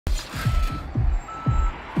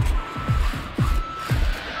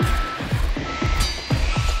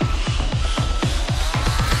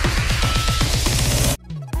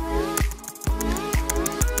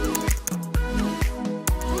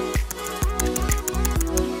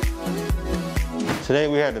Today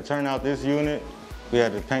we had to turn out this unit. We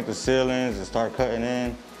had to paint the ceilings and start cutting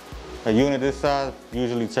in. A unit this size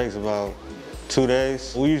usually takes about 2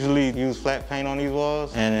 days. We usually use flat paint on these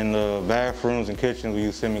walls, and in the bathrooms and kitchens we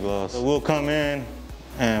use semi-gloss. So we'll come in,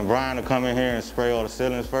 and Brian will come in here and spray all the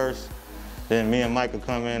ceilings first. Then me and Mike will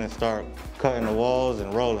come in and start cutting the walls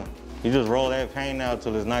and rolling. You just roll that paint out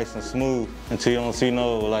till it's nice and smooth, until you don't see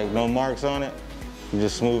no marks on it. You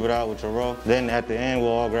just smooth it out with your roll. Then at the end,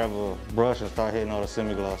 we'll all grab a brush and start hitting all the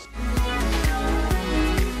semi-gloss.